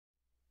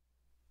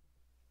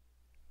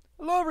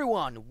Hello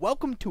everyone,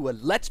 welcome to a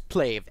Let's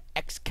Play of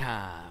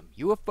XCOM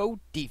UFO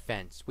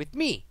Defense with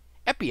me,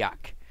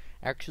 Epiok.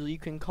 Actually, you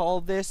can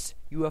call this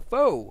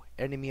UFO,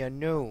 Enemy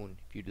Unknown,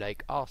 if you'd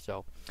like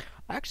also.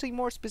 Actually,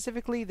 more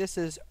specifically, this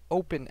is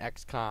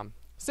OpenXCOM.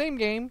 Same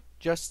game,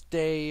 just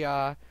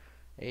a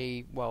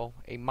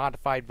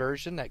modified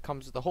version that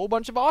comes with a whole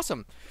bunch of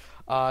awesome.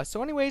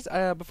 So anyways,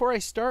 before I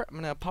start, I'm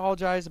going to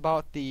apologize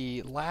about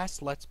the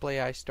last Let's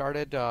Play I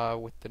started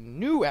with the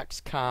new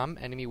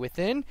XCOM, Enemy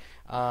Within.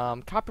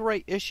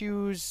 Copyright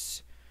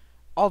issues,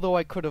 although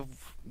I could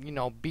have,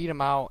 beat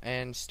them out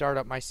and start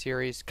up my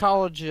series.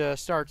 College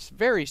starts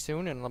very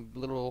soon, in a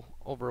little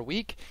over a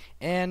week,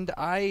 and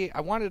I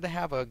wanted to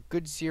have a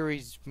good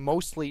series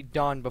mostly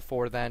done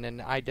before then,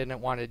 and I didn't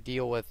want to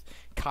deal with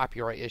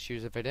copyright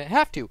issues if I didn't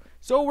have to.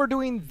 So we're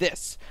doing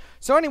this.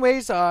 So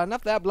anyways,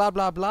 enough of that blah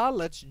blah blah.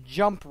 Let's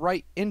jump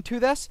right into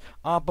this.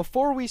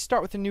 Before we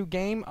start with the new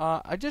game,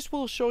 I just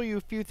will show you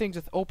a few things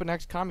with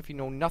OpenXCOM if you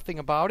know nothing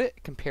about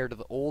it compared to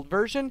the old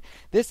version.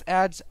 This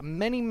adds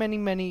many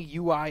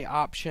UI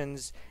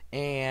options,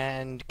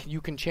 and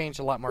you can change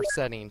a lot more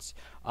settings.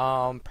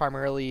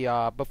 Primarily,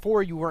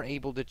 before you weren't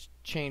able to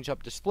change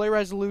up display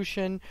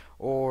resolution,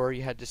 or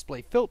you had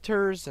display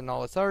filters and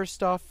all this other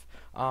stuff.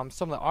 Some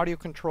of the audio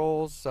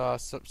controls,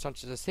 such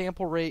as the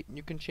sample rate,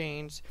 you can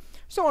change,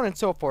 so on and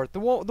so forth. The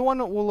one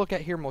that we'll look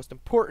at here, most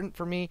important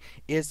for me,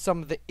 is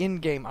some of the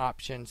in-game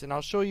options, and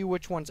I'll show you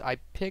which ones I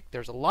picked.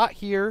 There's a lot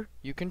here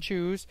you can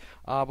choose,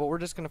 but we're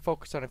just going to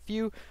focus on a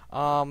few.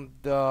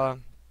 The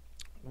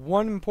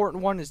one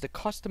important one is the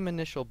custom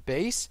initial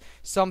base.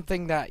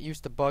 Something that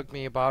used to bug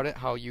me about it,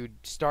 how you'd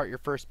start your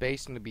first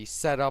base and to be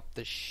set up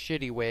the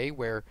shitty way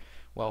where,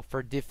 well,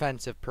 for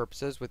defensive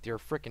purposes with your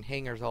frickin'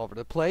 hangars all over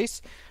the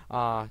place.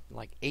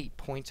 Like 8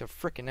 points of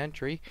frickin'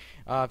 entry.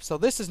 So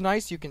this is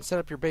nice. You can set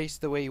up your base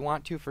the way you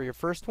want to for your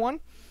first one.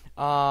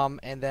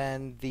 And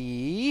then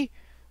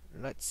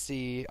let's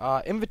see,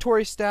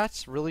 inventory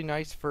stats, really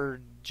nice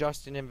for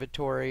just an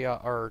inventory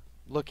or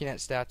looking at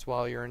stats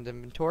while you're in the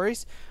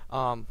inventories.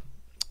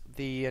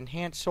 The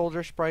enhanced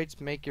shoulder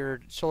sprites make your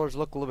shoulders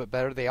look a little bit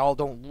better. They all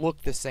don't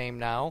look the same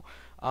now.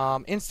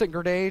 Instant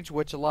grenades,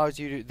 which allows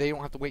you to, they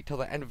don't have to wait till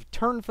the end of a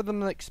turn for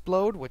them to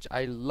explode, which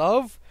I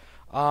love.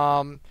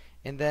 And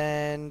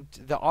then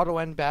the auto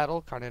end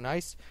battle, kind of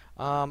nice.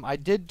 I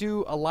did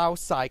do allow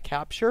psi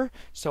capture,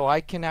 so I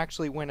can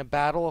actually win a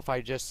battle if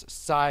I just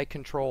psi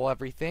control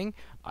everything.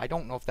 I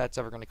don't know if that's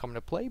ever going to come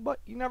into play, but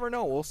you never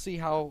know. We'll see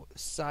how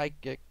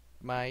psychic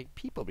my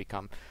people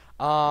become.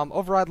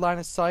 Override line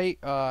of sight,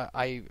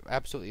 I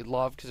absolutely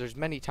love, because there's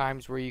many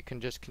times where you can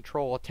just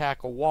control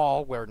attack a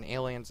wall where an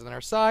alien's on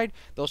their side.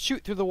 They'll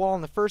shoot through the wall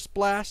in the first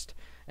blast,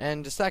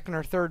 and the second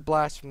or third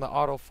blast from the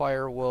auto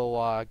fire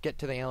will get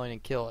to the alien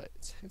and kill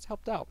it. It's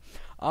helped out.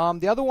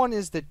 The other one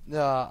is this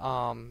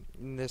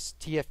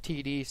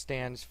TFTD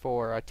stands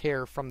for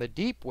Terror from the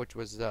Deep, which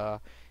was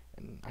I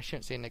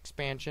shouldn't say an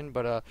expansion,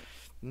 but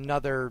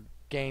another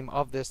game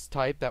of this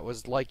type that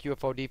was like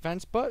UFO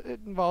Defense, but it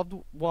involved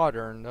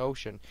water and the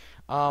ocean.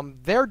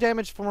 Their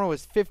damage formula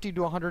was 50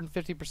 to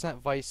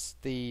 150% vice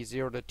the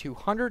 0 to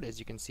 200, as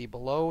you can see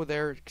below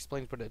there. It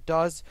explains what it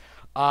does.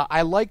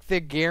 I like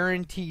the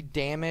guaranteed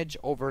damage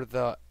over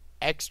the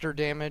extra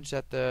damage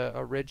that the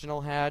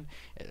original had.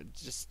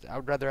 I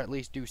would rather at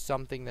least do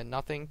something than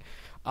nothing.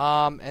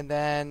 And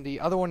then the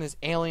other one is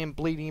alien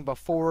bleeding.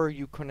 Before,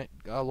 you couldn't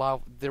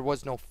allow, there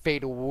was no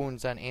fatal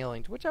wounds on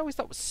aliens, which I always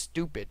thought was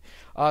stupid.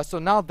 So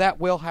now that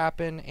will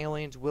happen.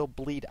 Aliens will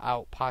bleed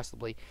out,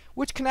 possibly,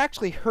 which can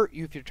actually hurt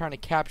you if you're trying to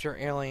capture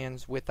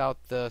aliens without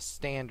the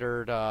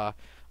standard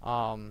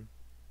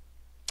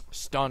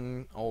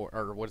stun,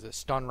 or what is it,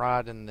 stun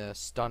rod and the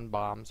stun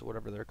bombs,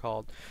 whatever they're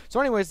called. So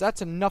anyways,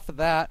 that's enough of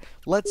that.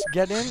 Let's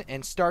get in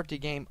and start the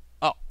game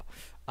up.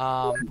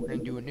 We're going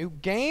to do a new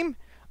game.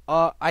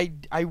 I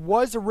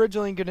was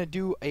originally going to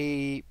do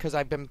because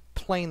I've been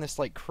playing this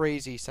like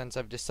crazy since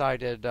I've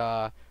decided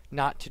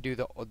not to do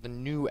the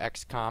new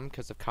XCOM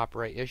because of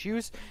copyright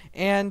issues,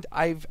 and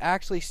I've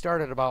actually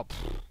started about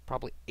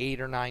probably 8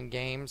 or 9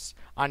 games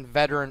on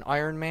Veteran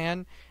Iron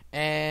Man,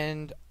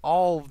 and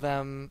all of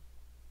them,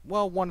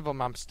 well, one of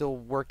them I'm still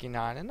working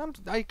on, and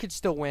I could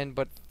still win,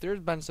 but there's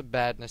been some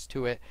badness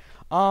to it.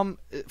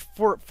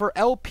 For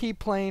LP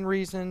playing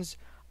reasons,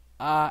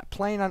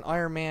 playing on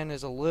Iron Man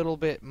is a little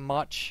bit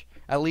much,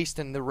 at least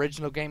in the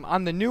original game.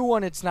 On the new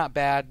one, it's not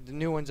bad. The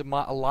new one's a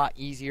lot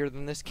easier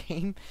than this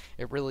game.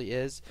 It really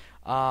is.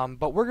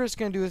 But we're just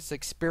going to do this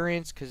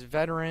experience, because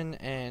veteran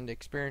and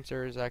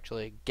experiencer is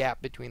actually a gap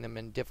between them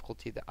in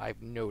difficulty that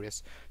I've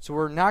noticed. So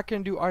we're not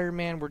going to do Iron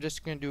Man. We're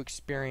just going to do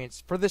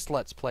experience for this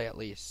Let's Play at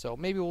least. So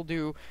maybe we'll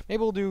do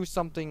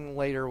something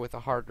later with a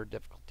harder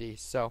difficulty.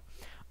 So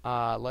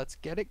let's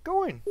get it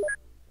going.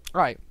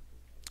 All right.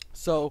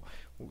 So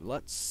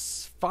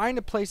let's find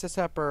a place to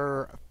set up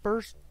our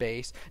first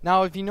base.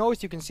 Now, if you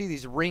notice, you can see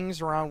these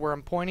rings around where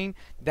I'm pointing.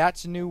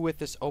 That's new with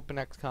this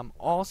OpenXCOM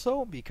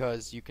also,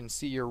 because you can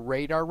see your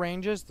radar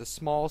ranges, the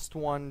smallest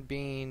one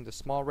being the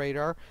small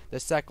radar, the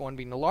second one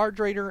being the large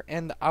radar,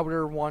 and the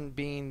outer one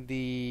being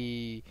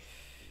the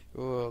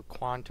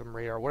quantum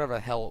radar, whatever the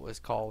hell it was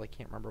called. I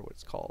can't remember what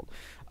it's called.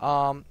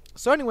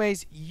 So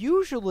anyways,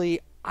 usually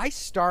I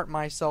start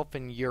myself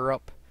in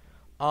Europe,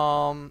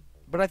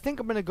 but I think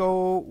I'm going to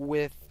go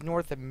with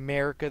North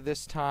America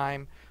this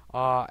time.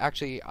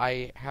 Actually,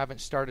 I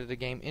haven't started a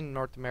game in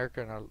North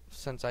America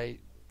since I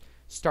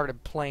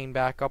started playing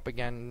back up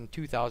again in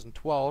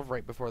 2012,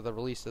 right before the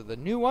release of the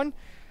new one.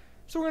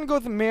 So we're going to go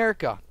with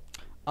America.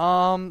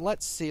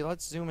 Let's see.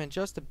 Let's zoom in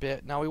just a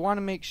bit. Now we want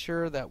to make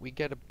sure that we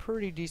get a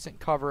pretty decent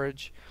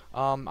coverage.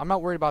 I'm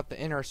not worried about the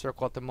inner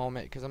circle at the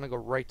moment because I'm going to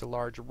go right to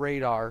large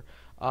radar.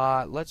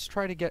 Let's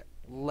try to get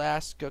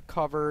Alaska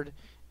covered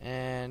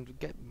and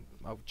get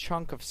a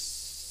chunk of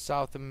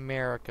South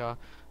America.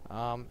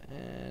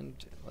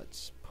 And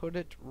let's put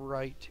it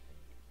right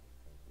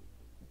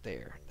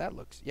there. That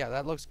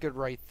looks good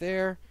right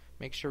there.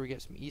 Make sure we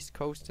get some East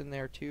Coast in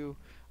there too.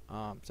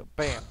 So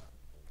bam.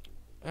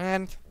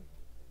 And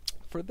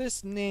for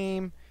this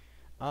name,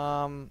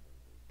 I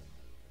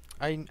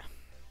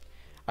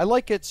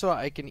like it so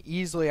I can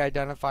easily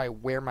identify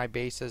where my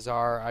bases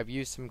are. I've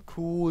used some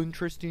cool,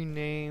 interesting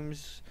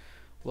names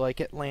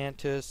like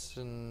Atlantis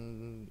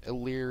and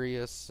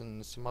Illyrius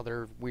and some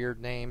other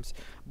weird names,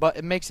 but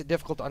it makes it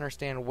difficult to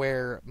understand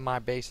where my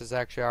bases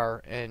actually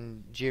are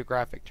in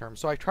geographic terms.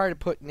 So I try to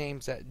put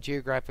names at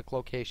geographic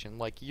location.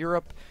 Like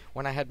Europe,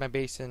 when I had my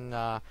base in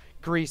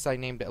Greece, I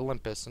named it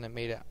Olympus, and it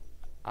made it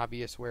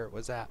obvious where it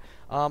was at.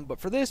 But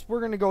for this, we're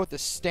going to go with the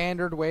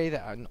standard way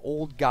that an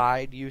old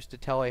guide used to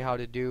tell you how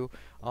to do.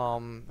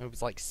 It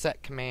was like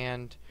set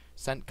command,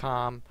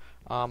 CENTCOM.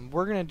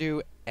 We're going to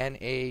do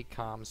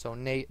NACOM, so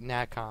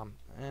NACOM,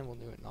 and we'll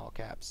do it in all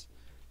caps.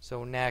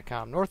 So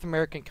NACOM, North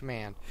American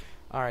Command.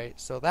 Alright,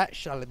 so that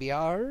shall be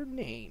our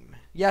name.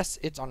 Yes,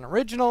 it's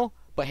unoriginal,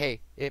 but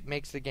hey, it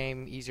makes the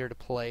game easier to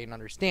play and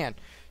understand.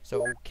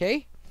 So,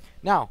 okay.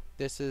 Now,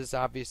 this is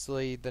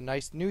obviously the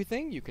nice new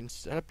thing. You can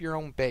set up your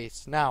own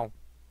base. Now,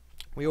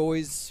 we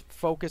always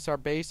focus our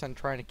base on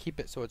trying to keep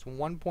it so it's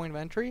one point of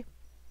entry.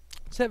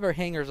 Let's have our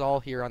hangars all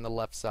here on the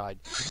left side.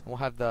 We'll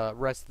have the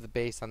rest of the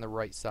base on the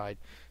right side.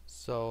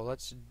 So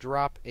let's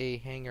drop a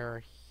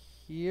hangar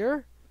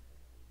here,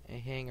 a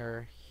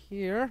hangar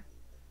here,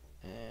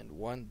 and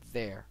one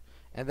there.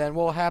 And then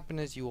what will happen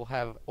is you will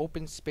have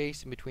open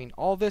space in between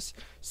all this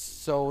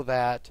so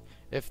that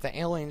if the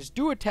aliens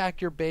do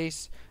attack your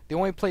base, the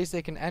only place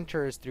they can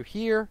enter is through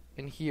here,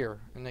 and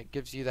it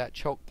gives you that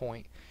choke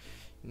point.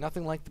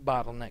 Nothing like the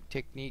bottleneck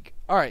technique.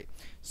 Alright,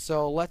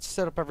 so let's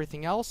set up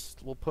everything else.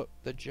 We'll put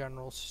the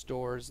general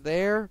stores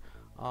there.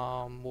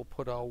 We'll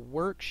put a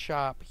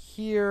workshop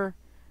here,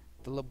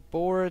 the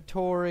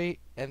laboratory,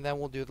 and then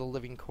we'll do the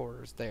living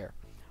quarters there.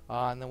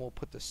 And then we'll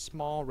put the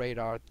small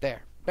radar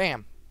there.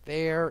 Bam!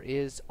 There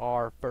is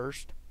our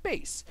first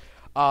base.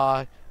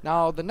 Now,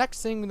 the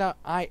next thing that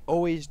I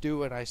always do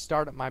when I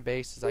start at my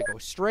base is I go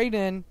straight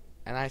in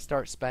and I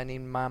start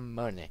spending my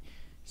money.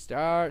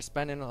 Start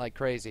spending it like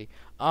crazy.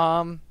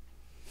 Let's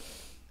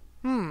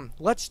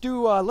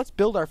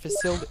build our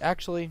facility.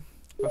 Actually,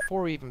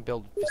 before we even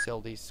build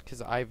facilities,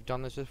 because I've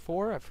done this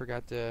before, I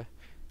forgot to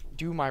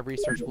do my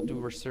research. We'll do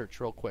research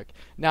real quick.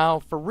 Now,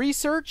 for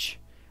research,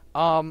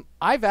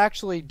 I've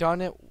actually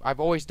done it. I've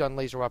always done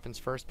laser weapons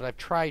first, but I've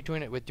tried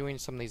doing it with doing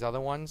some of these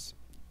other ones.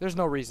 There's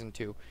no reason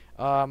to.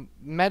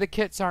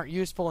 Medikits aren't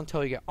useful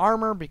until you get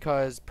armor,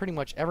 because pretty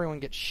much everyone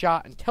gets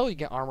shot until you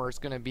get armor. It's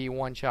going to be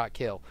one-shot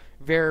kill.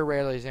 Very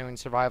rarely does anyone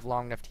survive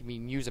long enough to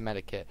even use a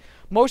medikit.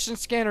 Motion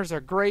scanners are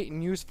great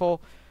and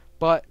useful,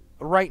 but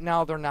right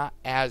now they're not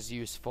as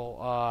useful.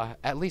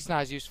 At least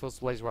not as useful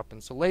as laser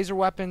weapons. So laser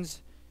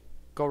weapons,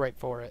 go right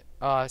for it.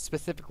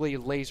 Specifically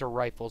laser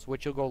rifles,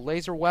 which you'll go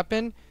laser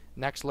weapon,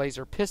 next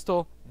laser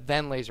pistol,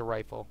 then laser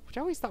rifle, which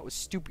I always thought was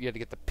stupid. You had to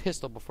get the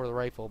pistol before the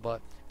rifle,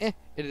 but it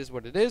is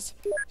what it is.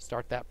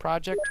 Start that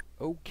project.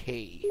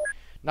 Okay,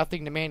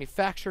 nothing to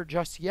manufacture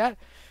just yet.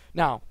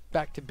 Now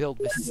back to build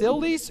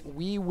facilities.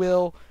 We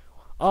will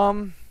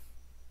I'm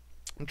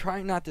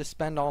trying not to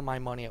spend all my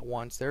money at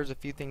once. There's a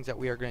few things that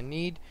we are going to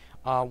need.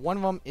 One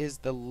of them is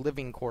the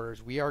living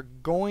quarters. We are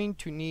going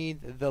to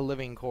need the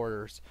living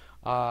quarters.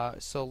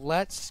 So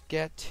let's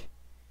get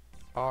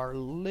our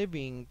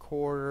living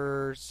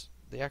quarters,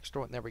 the extra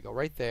one, there we go,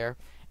 right there.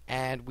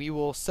 And we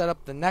will set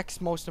up the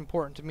next most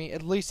important to me,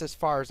 at least as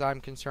far as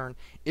I'm concerned,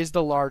 is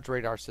the large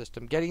radar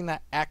system. Getting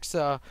that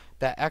extra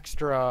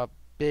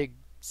big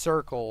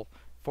circle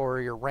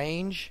for your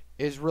range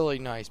is really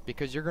nice,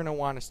 because you're going to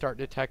want to start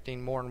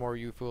detecting more and more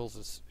UFOs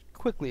as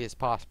quickly as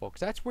possible, because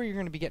that's where you're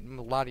going to be getting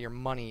a lot of your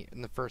money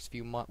in the first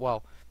few months.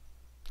 Well,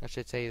 I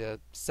should say the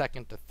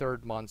second to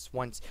third months,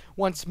 once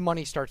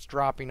money starts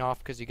dropping off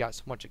because you got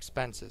so much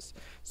expenses.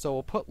 So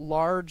we'll put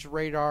large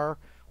radar.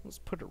 Let's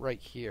put it right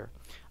here.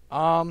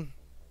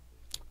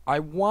 I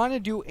want to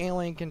do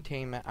alien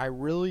containment. I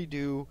really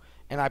do,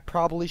 and I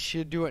probably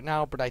should do it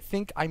now, but I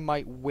think I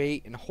might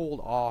wait and hold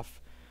off.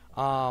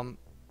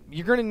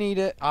 You're going to need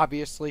it,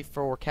 obviously,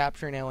 for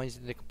capturing aliens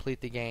to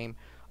complete the game.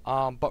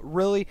 But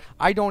really,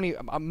 I don't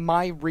even,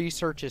 my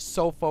research is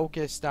so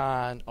focused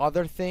on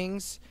other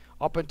things.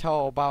 up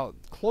until about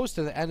close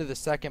to the end of the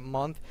second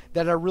month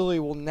that I really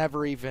will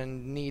never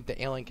even need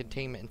the alien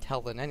containment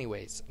until then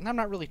anyways. And I'm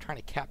not really trying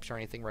to capture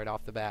anything right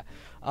off the bat.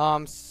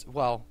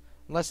 Well,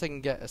 unless I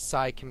can get a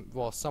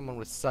someone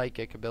with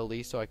psychic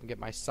ability so I can get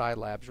my side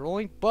labs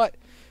rolling, but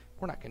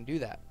we're not going to do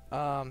that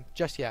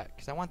just yet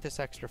because I want this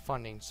extra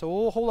funding. So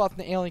we'll hold off on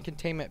the alien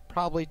containment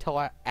probably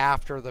till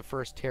after the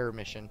first terror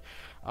mission.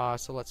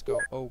 So let's go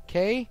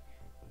okay.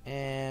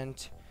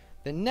 And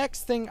the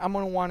next thing I'm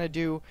going to want to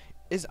do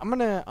is I'm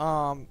gonna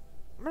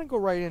go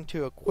right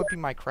into equipping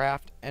my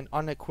craft and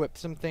unequip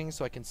some things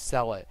so I can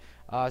sell it.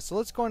 So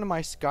let's go into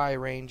my Sky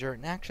Ranger,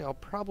 and actually I'll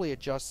probably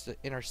adjust the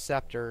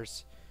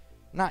interceptors.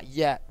 Not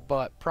yet,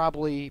 but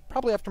probably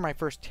after my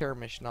first terror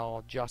mission I'll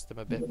adjust them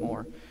a bit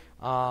more.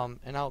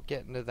 And I'll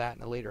get into that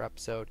in a later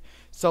episode.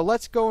 So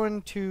let's go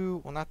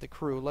into, well, not the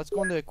crew, let's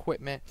go into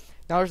equipment.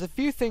 Now there's a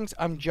few things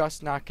I'm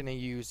just not going to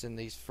use in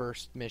these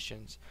first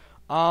missions.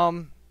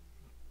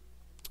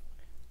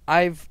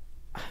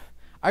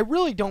 I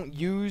really don't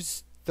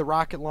use the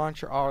rocket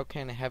launcher,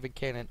 autocannon, heavy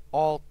cannon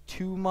all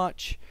too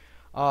much,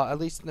 at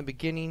least in the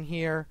beginning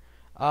here.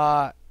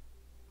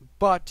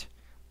 But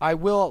I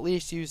will at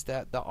least use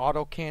the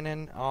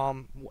autocannon,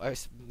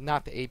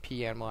 not the AP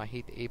ammo. I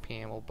hate the AP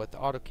ammo, but the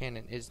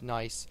autocannon is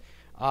nice.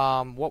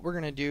 What we're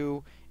gonna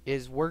do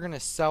is we're gonna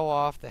sell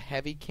off the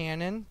heavy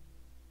cannon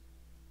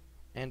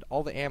and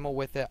all the ammo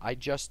with it. I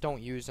just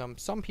don't use them.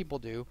 Some people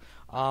do.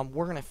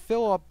 We're gonna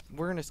fill up.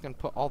 We're just gonna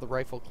put all the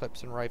rifle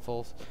clips and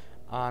rifles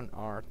on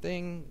our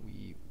thing.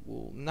 We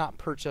will not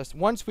purchase.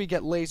 Once we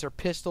get laser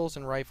pistols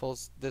and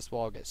rifles, this will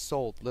all get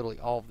sold. Literally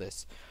all of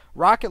this.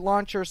 Rocket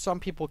launcher, some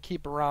people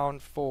keep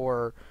around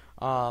for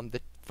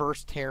the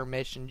first terror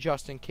mission,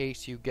 just in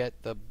case you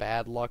get the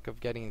bad luck of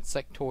getting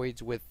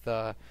sectoids with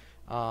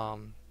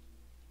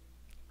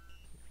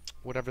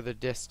whatever the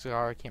discs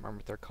are. I can't remember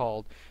what they're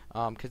called,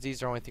 because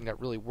these are the only thing that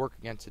really work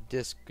against a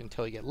disc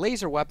until you get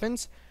laser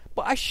weapons.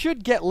 But I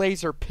should get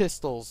laser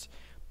pistols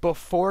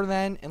before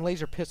then, and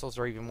laser pistols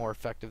are even more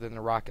effective than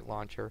the rocket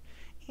launcher.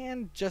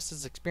 And just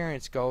as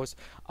experience goes,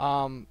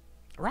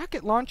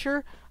 rocket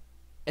launcher,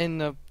 in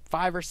the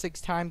 5 or 6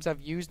 times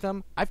I've used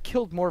them, I've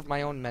killed more of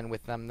my own men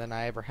with them than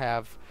I ever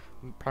have,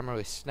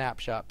 primarily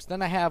snapshots,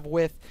 than I have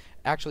with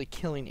actually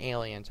killing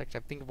aliens. Actually,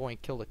 I think I've only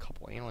killed a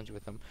couple aliens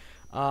with them.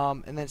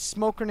 And then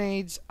smoke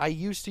grenades, I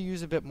used to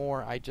use a bit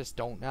more. I just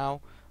don't now.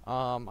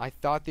 I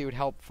thought they would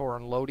help for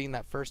unloading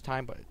that first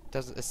time, but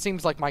it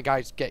seems like my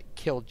guys get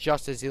killed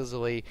just as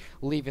easily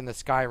leaving the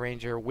Sky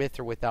Ranger with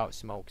or without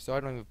smoke, so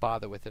I don't even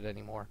bother with it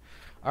anymore.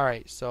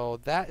 Alright, so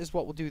that is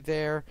what we'll do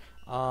there.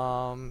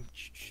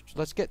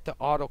 Let's get the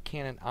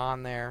autocannon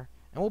on there,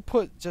 and we'll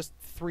put just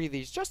 3 of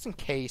these just in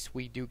case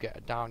we do get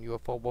a down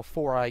UFO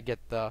before I get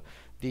the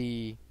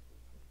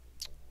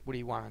what do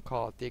you want to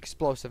call it, the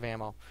explosive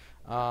ammo,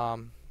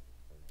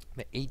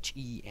 the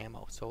HE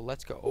ammo. So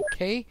let's go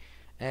okay.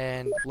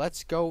 And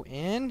let's go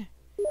in,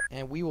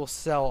 and we will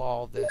sell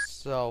all this.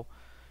 So,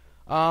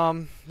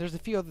 there's a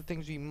few other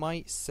things we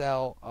might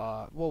sell.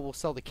 Well, we'll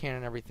sell the cannon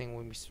and everything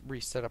when we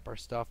reset up our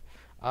stuff.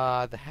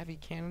 The heavy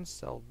cannons,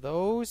 sell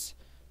those.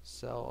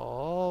 Sell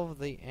all of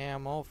the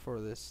ammo for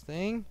this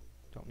thing.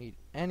 Don't need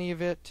any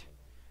of it.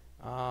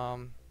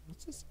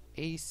 What's this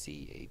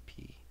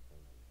ACAP?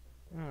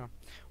 Oh,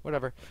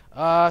 whatever.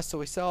 So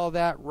we sell all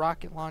that.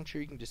 Rocket launcher,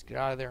 you can just get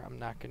out of there. I'm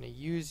not going to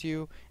use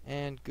you.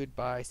 And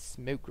goodbye,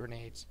 smoke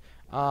grenades.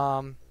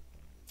 And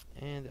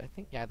I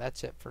think, yeah,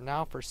 that's it for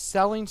now. For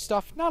selling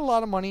stuff, not a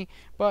lot of money,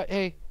 but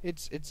hey,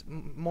 it's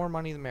more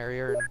money the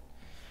merrier.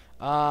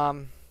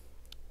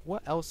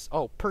 What else?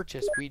 Oh,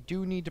 purchase. We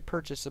do need to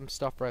purchase some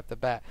stuff right off the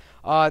bat.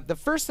 The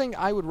first thing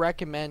I would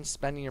recommend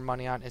spending your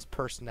money on is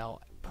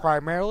personnel.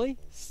 Primarily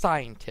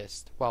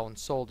scientists, well, and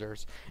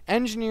soldiers.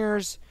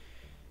 Engineers,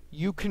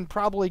 you can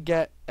probably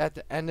get at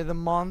the end of the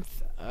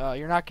month.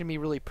 You're not going to be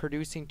really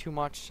producing too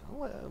much.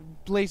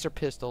 Laser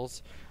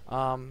pistols.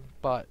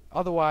 But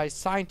otherwise,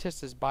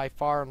 scientists is by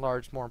far and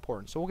large more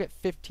important. So we'll get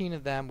 15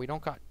 of them. We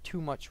don't got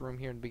too much room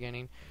here in the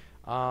beginning.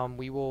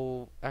 We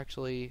will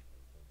actually...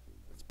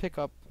 Let's pick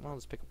up one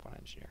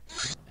engineer.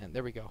 And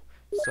there we go.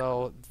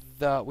 So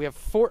we have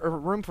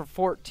room for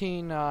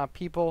 14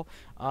 people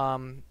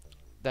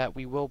that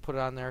we will put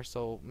on there.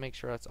 So make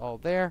sure that's all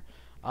there.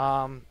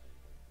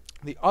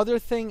 The other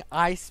thing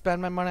I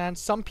spend my money on,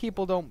 some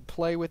people don't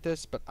play with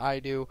this, but I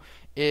do,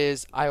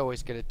 is I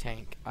always get a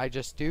tank. I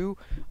just do.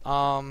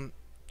 Time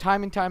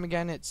and time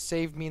again, it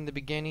saved me in the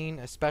beginning,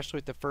 especially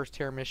with the first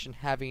terror mission,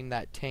 having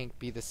that tank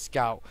be the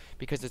scout,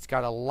 because it's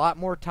got a lot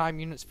more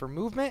time units for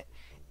movement,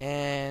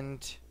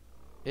 and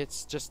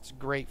it's just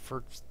great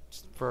for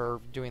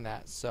doing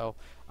that. So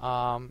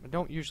I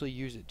don't usually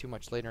use it too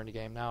much later in the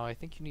game. Now I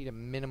think you need a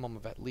minimum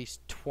of at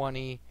least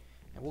 20,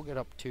 and we'll get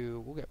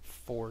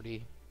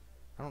 40.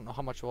 I don't know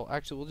how much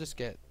we'll just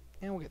get,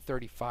 and we'll get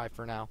 35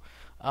 for now.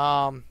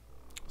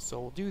 So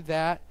we'll do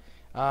that.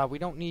 We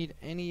don't need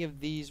any of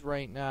these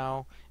right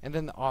now, and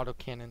then the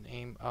autocannon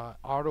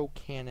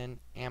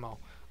ammo.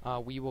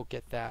 We will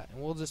get that,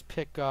 and we'll just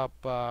pick up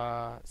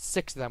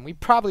 6 of them. We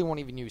probably won't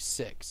even use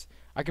 6.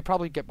 I could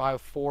probably get by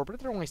with 4, but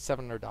they're only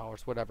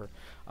 $700, whatever.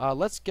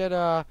 Let's get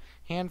a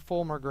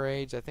handful more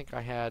grades. I think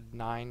I had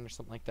 9 or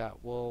something like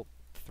that. We'll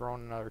throw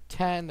in another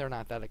 10. They're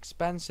not that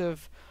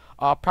expensive.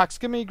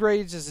 Proximity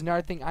grades is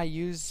another thing I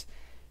use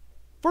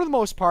for the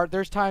most part.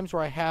 There's times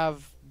where I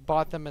have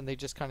bought them and they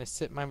just kind of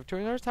sit in my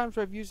inventory. There's times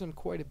where I've used them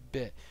quite a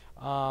bit,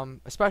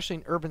 especially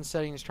in urban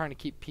settings, trying to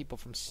keep people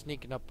from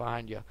sneaking up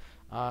behind you.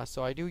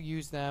 So I do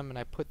use them, and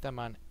I put them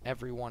on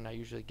everyone. I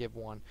usually give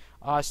one.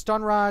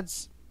 Stun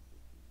rods.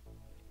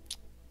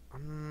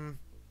 I'm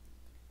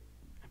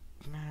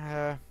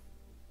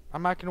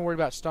not going to worry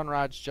about stun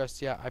rods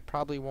just yet. I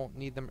probably won't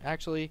need them.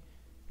 Actually,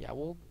 yeah,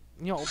 we'll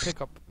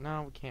pick up.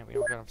 No, we can't. We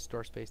don't got enough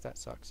store space. That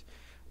sucks.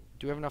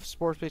 Do we have enough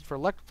store space for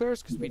electric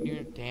flares? Because we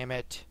do. Damn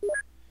it.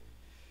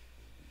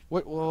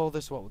 Well,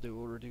 this is what we'll do.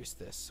 We'll reduce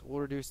this. We'll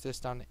reduce this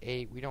down to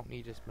 8. We don't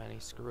need as many.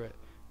 Screw it.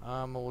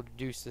 We'll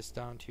reduce this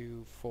down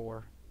to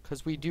 4.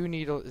 Because we do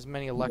need as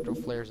many electro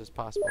flares as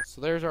possible. So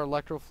there's our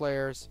electro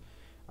flares.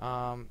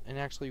 And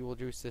actually, we'll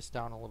reduce this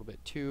down a little bit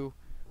too.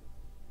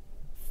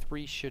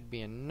 3 should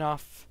be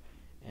enough.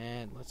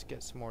 And let's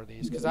get some more of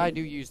these. Because I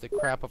do use the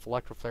crap of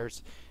electro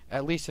flares.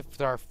 At least if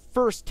our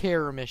first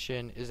terror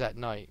mission is at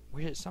night.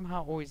 Which it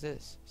somehow always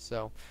is.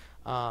 So,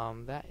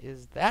 that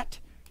is that.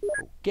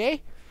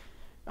 Okay.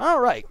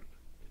 Alright.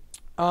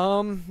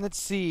 Let's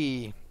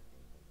see.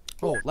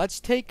 Oh,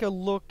 let's take a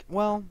look.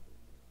 Well,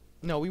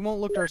 no, we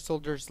won't look at our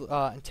soldiers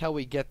until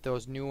we get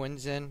those new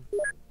ones in.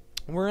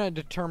 We're going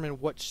to determine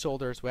which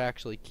soldiers we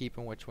actually keep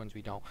and which ones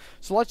we don't.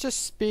 So let's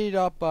just speed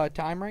up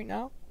time right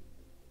now.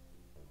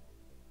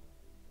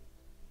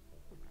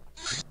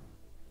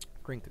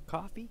 Drink of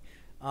coffee.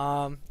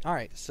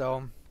 Alright,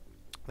 so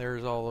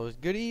there's all those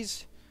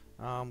goodies.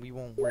 We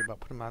won't worry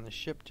about putting them on the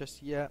ship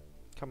just yet.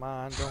 Come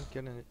on, don't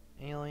get an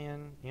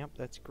alien. Yep,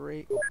 that's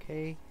great.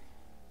 Okay.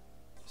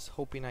 Just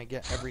hoping I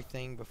get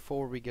everything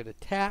before we get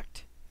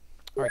attacked.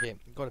 Okay,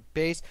 go to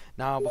base.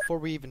 Now, before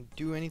we even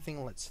do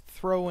anything, let's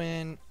throw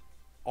in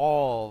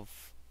all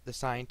of the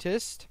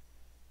scientists.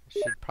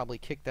 Should probably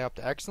kick that up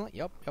to excellent.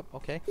 Yep,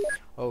 okay.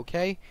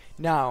 Okay,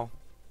 now,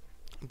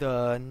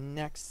 the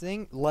next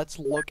thing, let's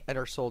look at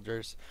our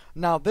soldiers.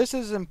 Now, this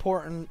is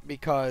important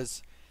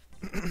because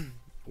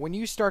when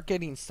you start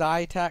getting psi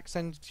attacks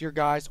into your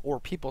guys or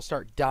people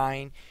start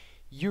dying,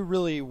 you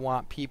really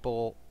want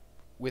people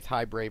with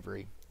high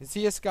bravery. You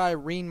see this guy,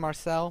 Reen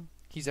Marcel?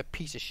 He's a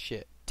piece of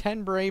shit.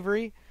 10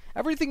 bravery.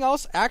 Everything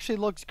else actually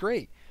looks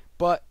great,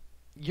 but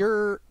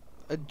you're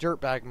a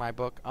dirtbag in my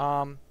book.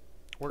 I'm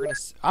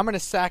gonna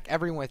sack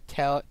everyone with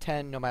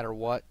 10 no matter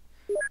what.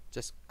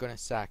 Just gonna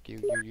sack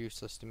you. You're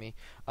useless to me.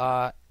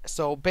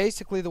 So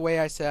basically the way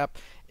I set up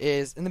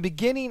is in the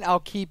beginning I'll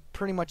keep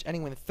pretty much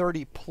anyone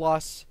 30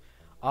 plus.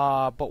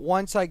 But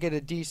once I get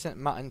a decent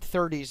amount in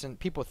 30s and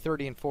people with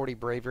 30 and 40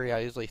 bravery, I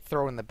usually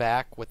throw in the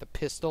back with a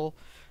pistol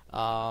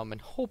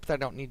and hope that I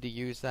don't need to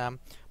use them.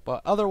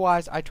 But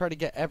otherwise, I try to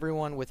get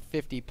everyone with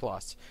 50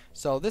 plus.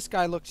 So this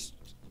guy looks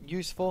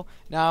useful.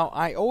 Now,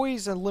 I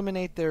always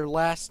eliminate their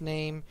last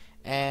name,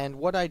 and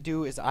what I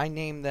do is I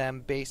name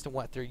them based on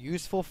what they're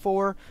useful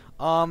for.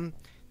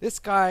 This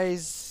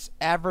guy's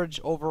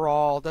average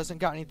overall, doesn't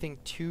got anything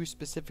too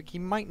specific. He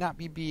might not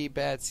be a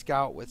bad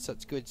scout with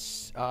such good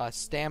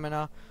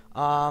stamina.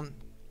 The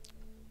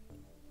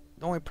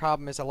only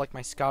problem is I like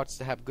my scouts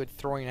to have good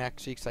throwing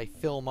accuracy because I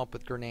fill them up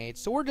with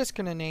grenades. So we're just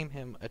going to name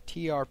him a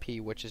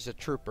TRP, which is a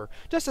trooper.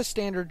 Just a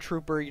standard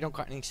trooper. You don't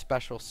got any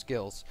special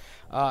skills.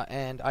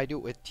 And I do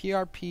it with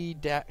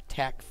TRP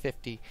TAC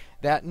 50.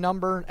 That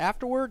number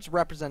afterwards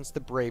represents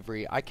the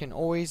bravery. I can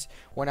always,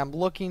 when I'm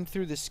looking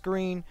through the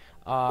screen,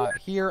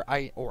 here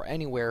or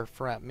anywhere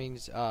for that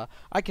means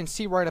I can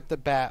see right up the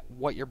bat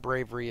what your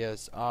bravery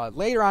is.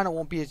 Later on it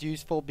won't be as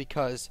useful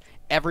because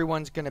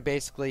everyone's going to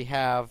basically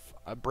have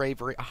a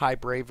high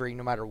bravery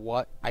no matter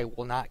what. I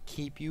will not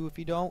keep you if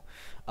you don't.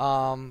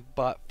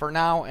 But for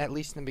now, at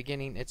least in the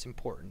beginning, it's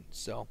important.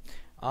 So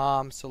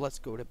let's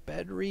go to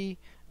Bedry.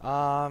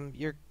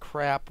 You're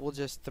crap. We'll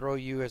just throw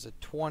you as a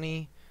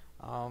 20.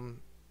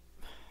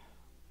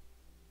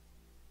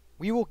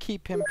 We will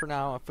keep him for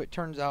now. If it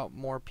turns out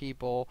more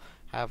people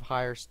have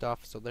higher stuff,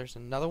 so there's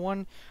another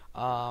one.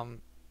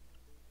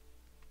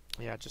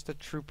 Yeah, just a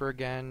trooper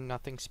again,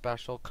 nothing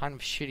special. Kind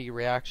of shitty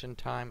reaction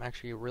time.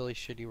 Actually, a really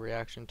shitty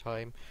reaction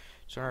time.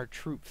 So our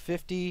troop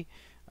 50.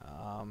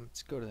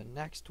 Let's go to the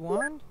next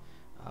one.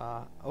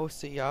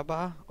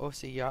 Osiyaba.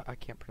 I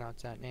can't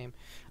pronounce that name.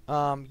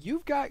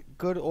 You've got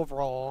good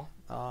overall.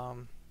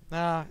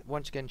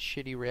 Once again,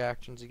 shitty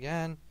reactions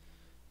again.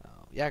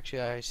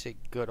 Actually, I say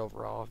good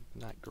overall,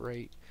 not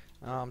great.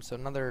 So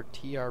another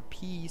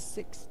TRP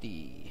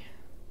 60.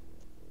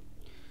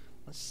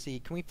 Let's see,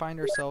 can we find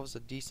ourselves a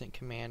decent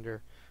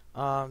commander?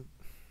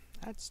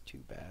 That's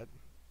too bad.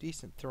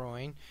 Decent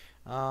throwing.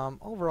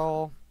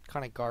 Overall,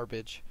 kind of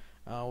garbage.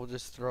 We'll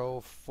just throw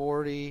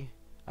 40.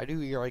 I do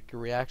like your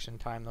reaction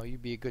time, though.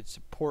 You'd be a good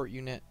support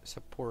unit.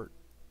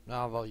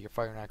 Well, your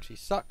firing actually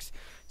sucks.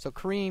 So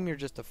Kareem, you're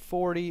just a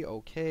 40.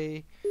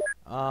 Okay.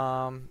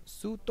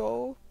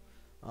 Suto.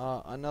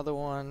 Another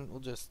one, we'll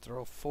just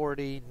throw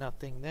 40,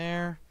 nothing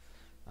there.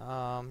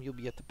 You'll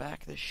be at the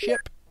back of the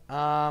ship.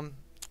 How about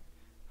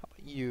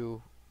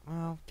you?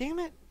 Well, damn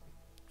it.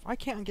 Why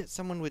can't I get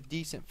someone with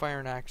decent fire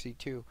and accuracy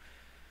too?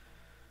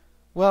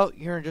 Well,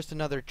 you're just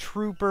another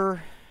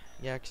trooper.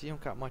 Yeah, because you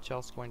don't got much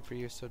else going for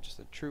you, so just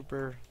a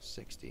trooper,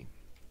 60.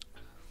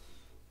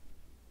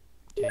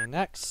 Okay,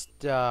 next,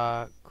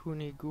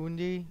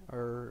 Kunigunde,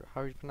 or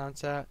how do you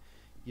pronounce that?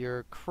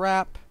 You're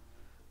crap.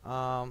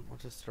 We'll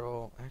just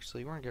throw,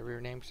 actually, we're going to get rid of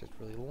your name because it's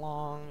really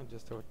long.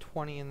 Just throw a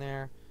 20 in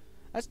there.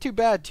 That's too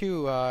bad,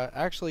 too.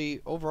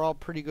 Actually, overall,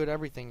 pretty good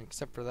everything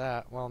except for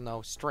that. Well,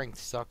 no, strength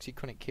sucks. You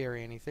couldn't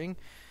carry anything.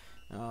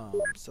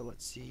 So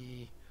let's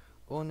see.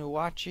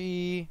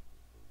 Onuachi.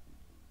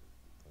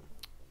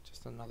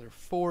 Just another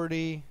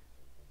 40.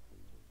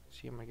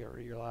 See, I'm going to get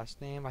rid of your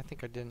last name. I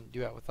think I didn't do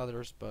that with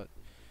others, but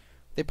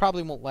they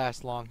probably won't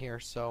last long here.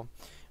 So,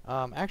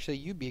 actually,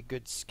 you'd be a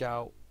good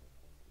scout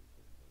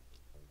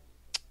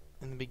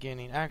in the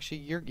beginning.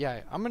 Actually,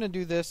 I'm going to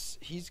do this.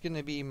 He's going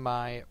to be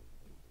my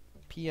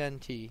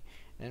PNT.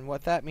 And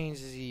what that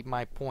means is he's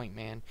my point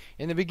man.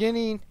 In the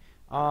beginning,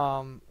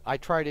 I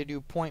try to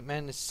do point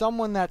man.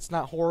 Someone that's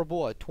not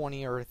horrible, a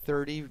 20 or a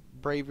 30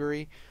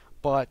 bravery,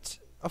 but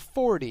a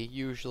 40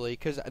 usually,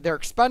 because they're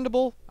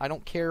expendable. I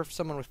don't care if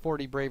someone with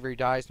 40 bravery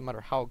dies, no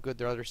matter how good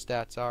their other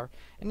stats are.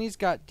 And he's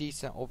got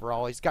decent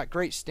overall. He's got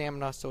great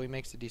stamina, so he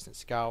makes a decent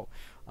scout.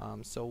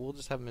 So we'll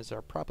just have him as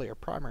probably our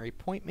primary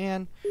point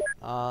man.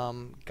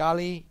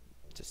 Gali,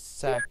 just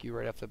sack you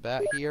right off the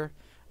bat here.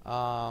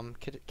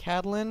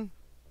 Catalin,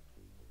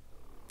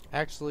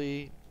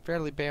 actually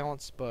fairly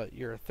balanced, but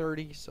you're a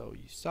 30, so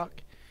you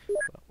suck.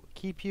 But we'll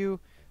keep you.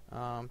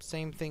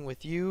 Same thing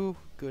with you.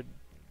 Good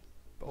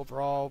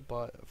overall,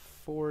 but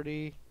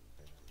 40.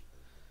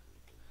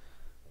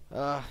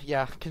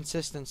 Yeah,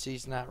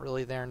 consistency's not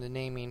really there in the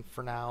naming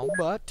for now,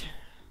 but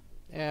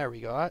there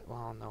we go.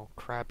 Well, no,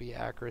 crappy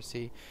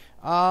accuracy.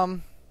 Now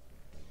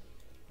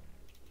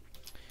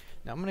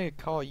I'm gonna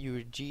call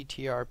you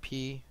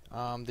GTRP.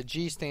 The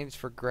G stands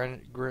for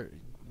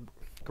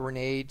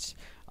grenades.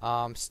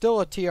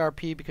 Still a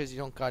TRP because you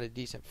don't got a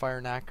decent fire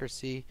and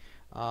accuracy,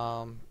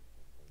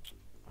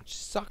 which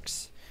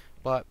sucks.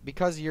 But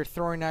because of your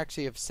throwing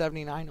accuracy of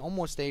 79,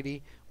 almost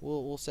 80,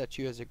 we'll set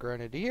you as a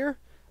grenadier.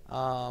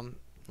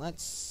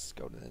 Let's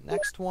go to the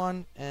next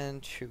one,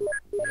 and shoot,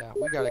 yeah,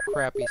 we got a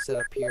crappy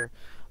setup here.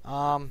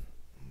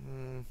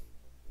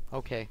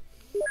 Okay.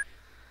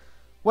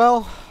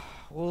 Well,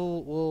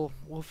 we'll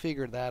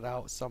figure that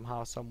out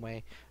somehow, some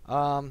way.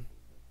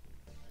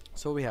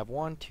 So we have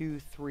 1, 2,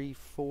 3,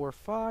 4,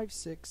 5,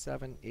 6,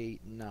 7,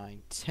 8,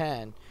 9,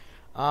 10.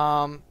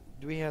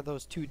 Do we have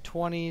those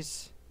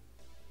 220s?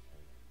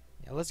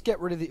 Yeah, let's get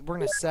rid of the. We're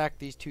gonna sack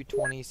these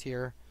 220s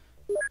here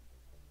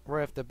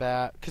right off the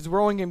bat, because we're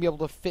only gonna be able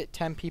to fit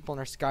 10 people in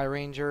our Sky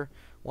Ranger.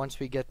 Once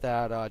we get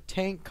that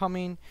tank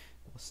coming,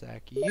 we'll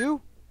sack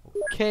you.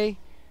 Okay,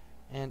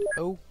 and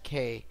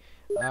okay.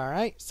 All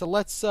right, so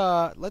let's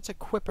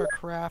equip our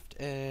craft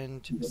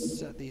and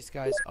set these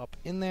guys up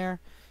in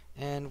there.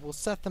 And we'll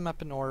set them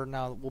up in order.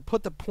 Now we'll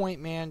put the point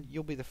man.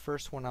 You'll be the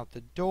first one out the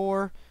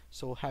door,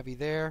 so we'll have you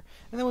there.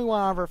 And then we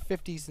want our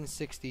 50s and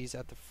 60s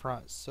at the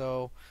front.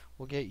 So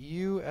we'll get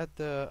you at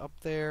the up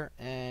there,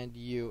 and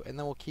you, and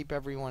then we'll keep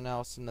everyone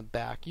else in the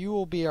back. You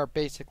will be our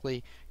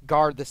basically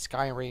guard the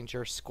Sky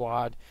Ranger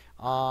squad.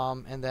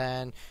 And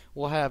then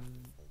we'll have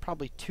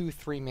probably 2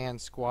 3-man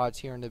squads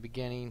here in the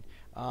beginning.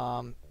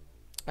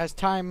 As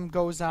time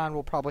goes on,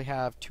 we'll probably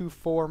have 2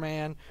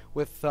 4-man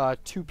with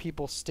 2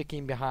 people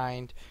sticking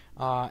behind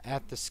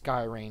at the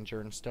Sky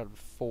Ranger instead of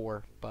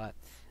 4. But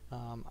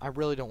I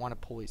really don't want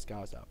to pull these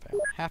guys up. I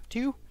don't have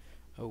to.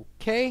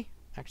 Okay.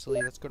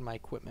 Actually, let's go to my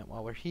equipment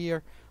while we're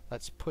here.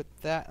 Let's put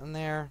that in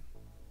there.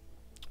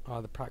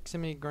 The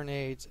proximity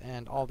grenades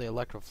and all the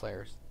electro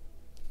flares.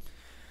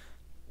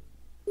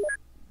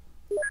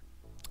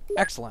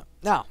 Excellent.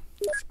 Now,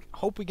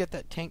 hope we get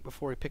that tank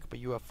before we pick up a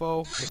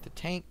UFO. Get the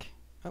tank.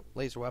 Oh,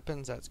 laser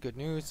weapons, that's good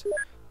news.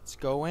 Let's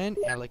go in,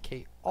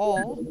 allocate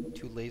all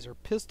to laser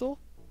pistol.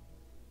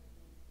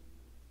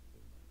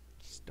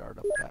 Start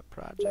up that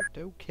project.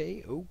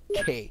 Okay,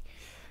 okay.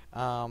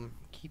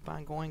 Keep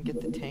on going,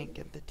 get the tank,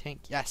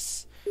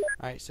 yes.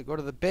 Alright, so go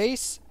to the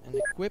base and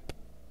equip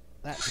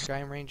that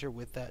Sky Ranger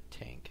with that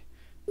tank.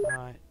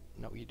 No,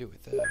 you do it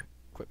with the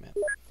equipment.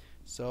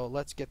 So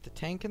let's get the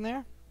tank in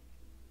there.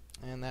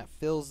 And that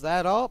fills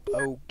that up.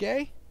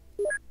 Okay.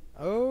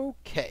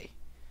 Okay.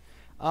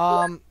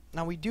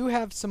 Now we do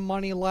have some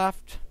money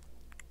left.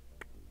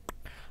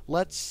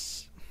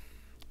 Let's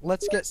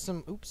get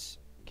some. Oops,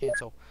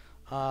 cancel.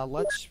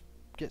 Let's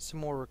get some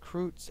more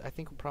recruits. I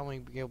think we'll probably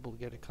be able to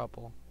get a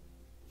couple.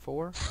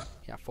 4?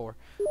 Yeah, 4.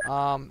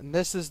 And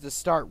this is to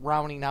start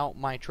rounding out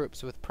my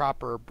troops with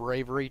proper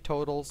bravery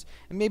totals,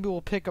 and maybe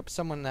we'll pick up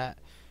someone that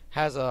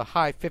has a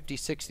high 50,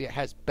 60 that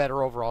has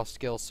better overall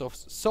skills.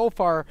 So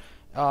far,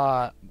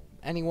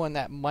 anyone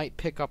that might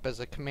pick up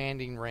as a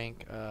commanding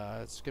rank,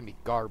 it's gonna be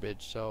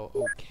garbage. So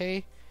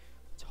okay,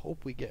 let's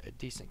hope we get a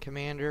decent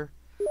commander.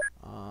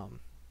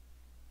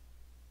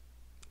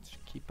 Let's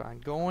keep on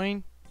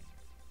going.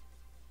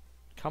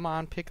 Come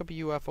on, pick up a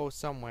UFO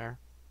somewhere.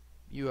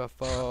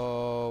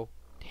 UFO.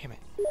 Damn it.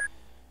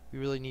 We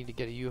really need to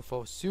get a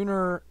UFO.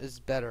 Sooner is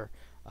better.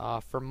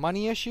 For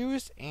money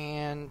issues,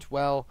 and,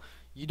 well,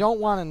 you don't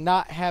want to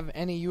not have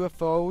any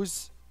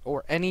UFOs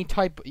or any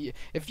type.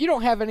 If you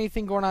don't have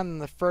anything going on in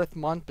the first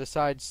month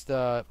besides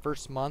the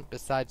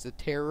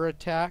terror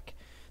attack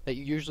that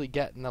you usually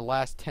get in the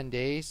last 10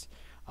 days,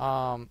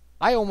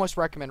 I almost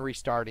recommend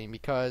restarting,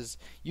 because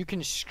you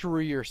can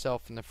screw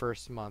yourself in the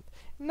first month.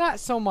 Not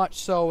so much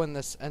so in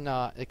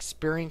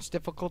experience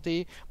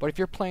difficulty, but if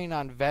you're playing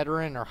on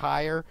veteran or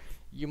higher,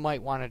 you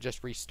might want to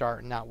just restart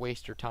and not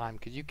waste your time,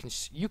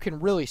 because you can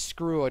really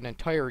screw an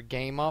entire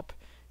game up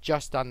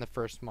just on the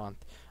first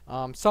month.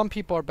 Some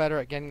people are better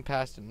at getting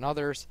past it than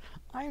others.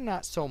 I'm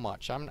not so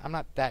much. I'm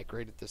not that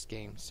great at this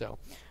game. So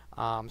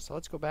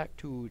let's go back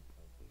to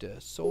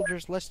the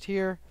soldiers list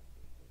here.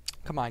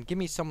 Come on, give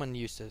me someone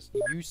useless.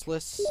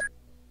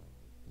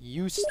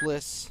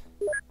 Useless.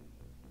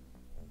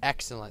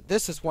 Excellent.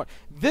 This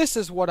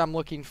is what I'm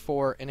looking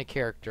for in a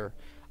character.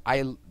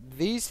 The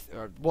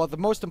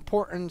most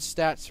important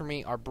stats for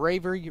me are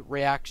bravery,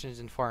 reactions,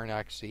 and firing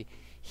accuracy.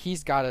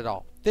 He's got it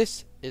all.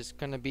 This is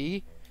gonna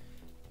be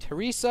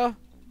Teresa.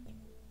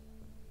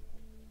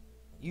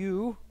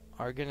 You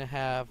are gonna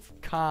have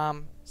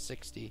Comm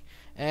 60,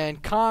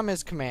 and Comm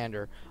is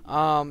commander.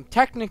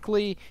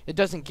 Technically, it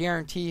doesn't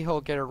guarantee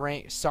he'll get a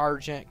rank,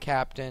 sergeant,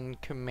 captain,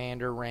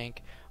 commander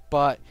rank,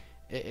 but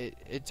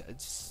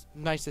it's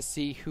nice to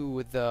see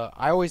who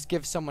I always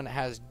give someone that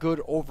has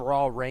good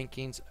overall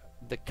rankings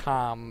the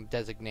Comm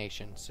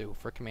designation, so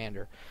for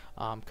commander,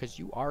 because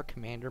you are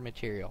commander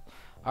material.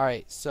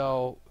 Alright,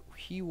 so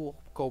he will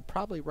go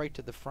probably right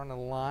to the front of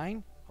the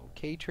line.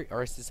 Okay,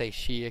 or as to say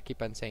she, I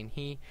keep on saying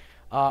he.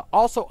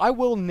 Also, I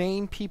will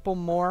name people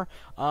more.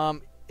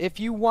 If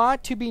you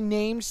want to be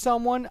named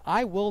someone,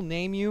 I will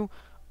name you.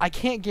 I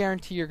can't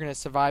guarantee you're going to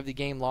survive the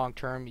game long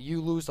term.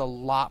 You lose a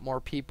lot more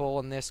people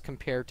in this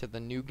compared to the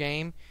new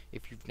game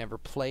if you've never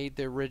played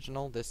the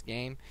original, this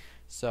game.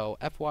 So,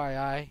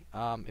 FYI,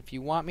 if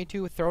you want me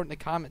to, throw it in the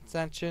comment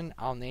section.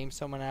 I'll name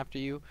someone after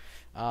you.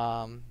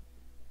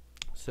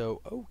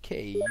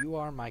 Okay, you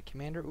are my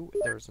commander. Ooh,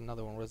 there's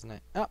another one, wasn't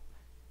it? Oh,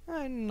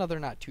 another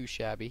not too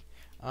shabby.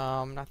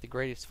 Not the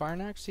greatest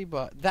firing accuracy,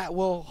 but that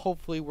will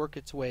hopefully work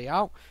its way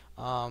out.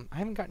 I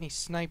haven't got any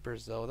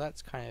snipers, though.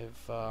 That's kind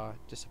of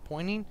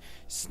disappointing.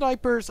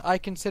 Snipers, I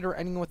consider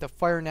anyone with a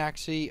firing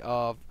accuracy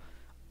of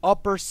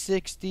upper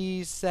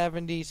 60s,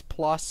 70s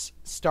plus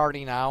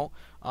starting out.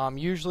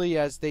 Usually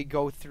as they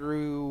go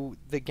through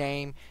the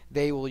game,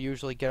 they will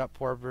usually get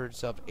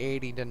upwards of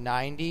 80 to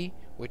 90,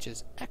 which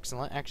is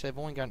excellent. Actually, I've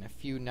only gotten a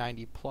few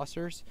 90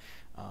 plusers.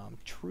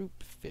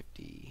 Troop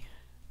 50.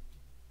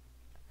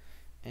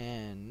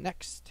 And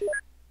next.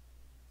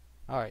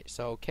 Alright,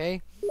 so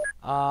okay.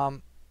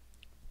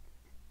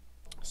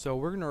 So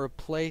we're going to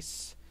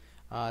replace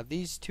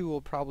these two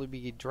will probably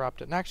be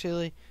dropped. And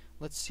actually,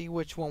 let's see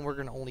which one we're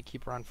going to only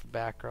keep around for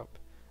backup.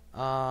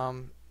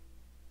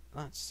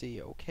 Let's see.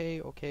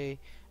 Okay.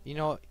 You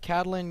know,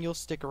 Catalan, you'll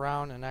stick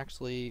around, and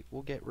actually,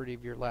 we'll get rid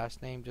of your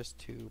last name just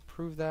to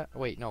prove that. Oh,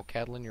 wait, no,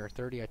 Catalan, you're a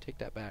 30. I take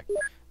that back.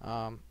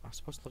 I was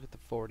supposed to look at the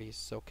 40s.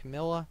 So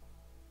Camilla,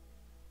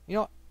 you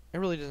know, it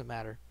really doesn't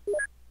matter.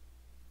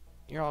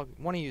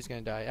 One of you is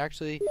gonna die,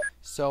 actually.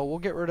 So we'll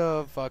get rid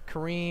of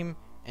Kareem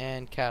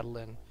and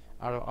Catalan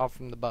off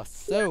from the bus.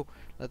 So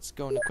let's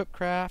go into Quick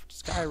Craft,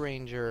 Sky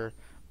Ranger.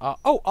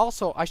 Oh,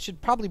 also, I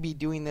should probably be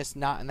doing this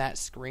not in that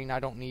screen. I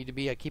don't need to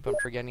be. I keep on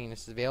forgetting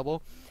this is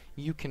available.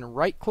 You can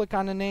right-click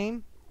on a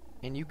name,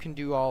 and you can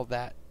do all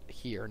that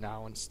here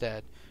now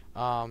instead.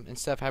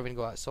 Instead of having to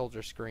go out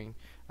soldier screen.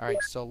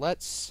 Alright, so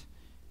let's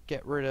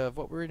get rid of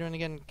what we were doing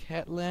again.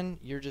 Catalan,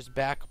 you're just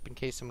back up in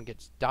case someone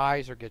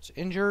dies or gets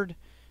injured.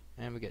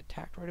 And we get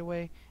attacked right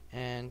away.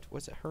 And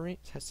was it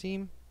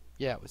Hassim?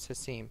 Yeah, it was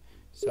Hassim.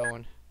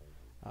 So,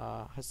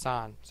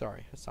 Hassan.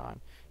 Sorry,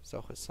 Hassan.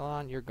 So,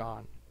 Hassan, you're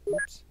gone.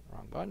 Oops,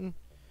 wrong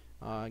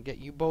button. Get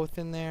you both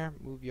in there.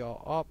 Move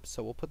y'all up.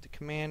 So, we'll put the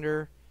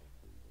commander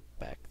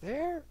back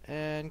there.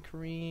 And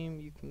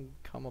Kareem, you can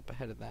come up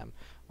ahead of them.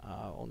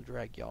 I'll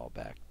drag y'all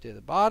back to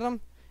the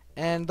bottom.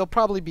 And they'll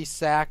probably be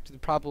sacked. They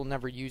probably will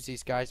never use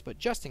these guys, but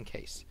just in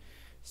case.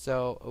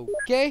 So,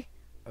 okay.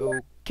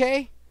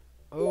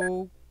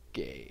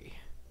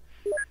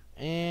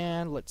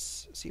 And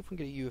let's see if we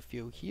can get a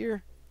UFO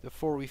here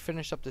before we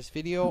finish up this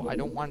video. I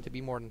don't want it to be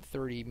more than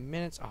 30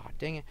 minutes. Ah,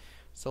 dang it.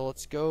 So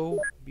let's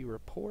go.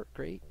 Report.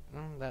 Great.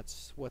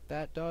 That's what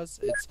that does.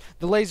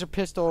 The laser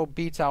pistol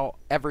beats out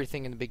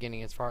everything in the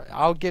beginning.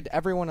 I'll get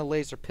everyone a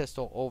laser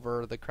pistol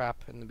over the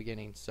crap in the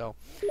beginning. So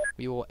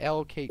we will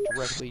allocate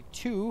directly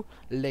to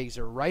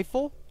laser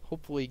rifle.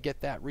 Hopefully get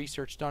that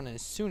research done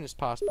as soon as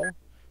possible.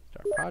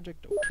 Start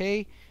project.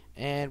 Okay.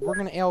 And we're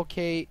going to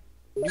allocate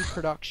new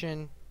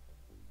production,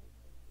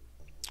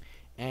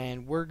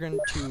 and we're going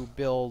to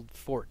build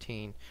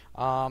 14.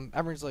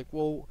 Everyone's like,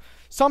 well,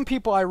 some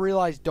people I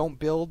realize don't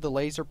build the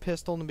laser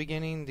pistol in the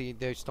beginning. They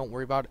just don't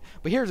worry about it.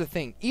 But here's the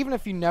thing. Even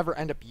if you never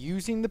end up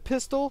using the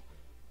pistol,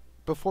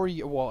 before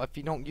you, well, if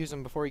you don't use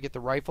them before you get the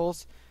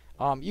rifles,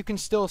 you can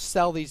still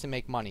sell these and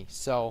make money.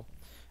 So,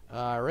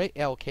 right,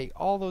 allocate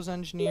all those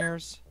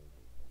engineers.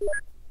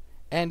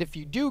 And if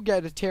you do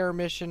get a terror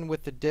mission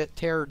with the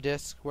terror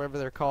disc, whatever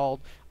they're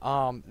called,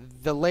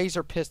 the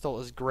laser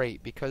pistol is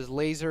great because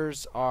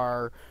lasers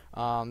are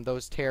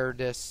those terror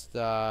discs,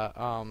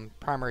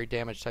 primary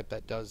damage type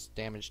that does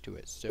damage to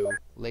it. So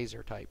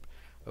laser type.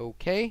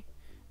 Okay,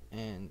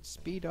 and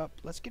speed up.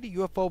 Let's get a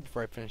UFO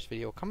before I finish the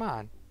video. Come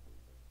on,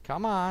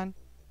 come on,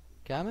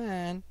 come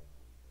on,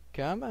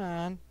 come on.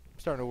 I'm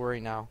starting to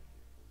worry now.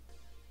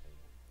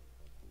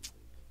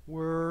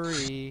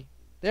 Worry.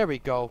 There we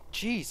go.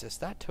 Jesus,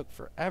 that took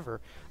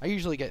forever. I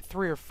usually get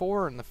 3 or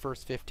 4 in the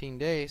first 15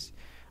 days.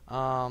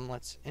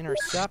 Let's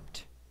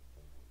intercept.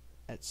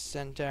 Let's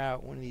send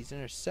out one of these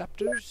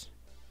interceptors.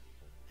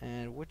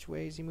 And which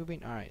way is he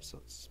moving? Alright, so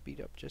let's speed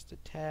up just a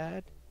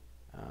tad.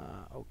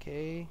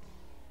 Okay.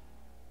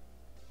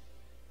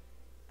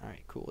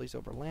 Alright, cool. He's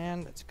over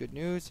land. That's good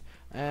news.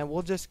 And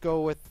we'll just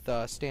go with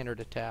standard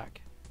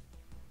attack.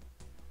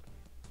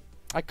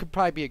 I could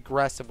probably be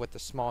aggressive with the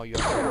small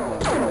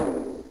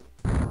UFO.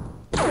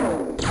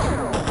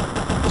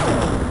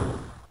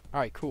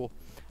 Alright, cool.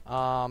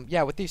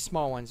 Yeah, with these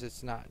small ones,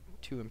 it's not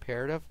too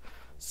imperative.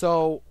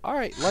 So,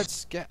 alright,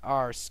 let's get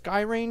our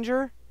Sky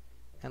Ranger,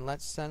 and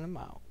let's send him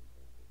out.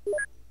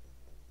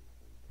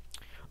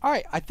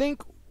 Alright, I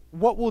think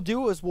what we'll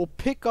do is we'll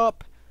pick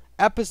up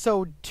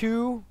episode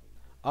 2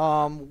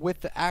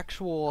 with the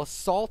actual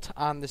assault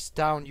on this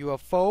downed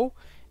UFO.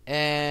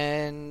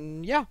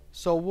 And yeah,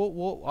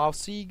 so I'll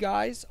see you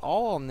guys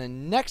all on the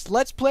next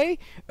Let's Play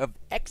of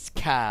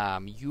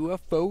XCOM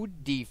UFO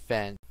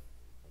Defense.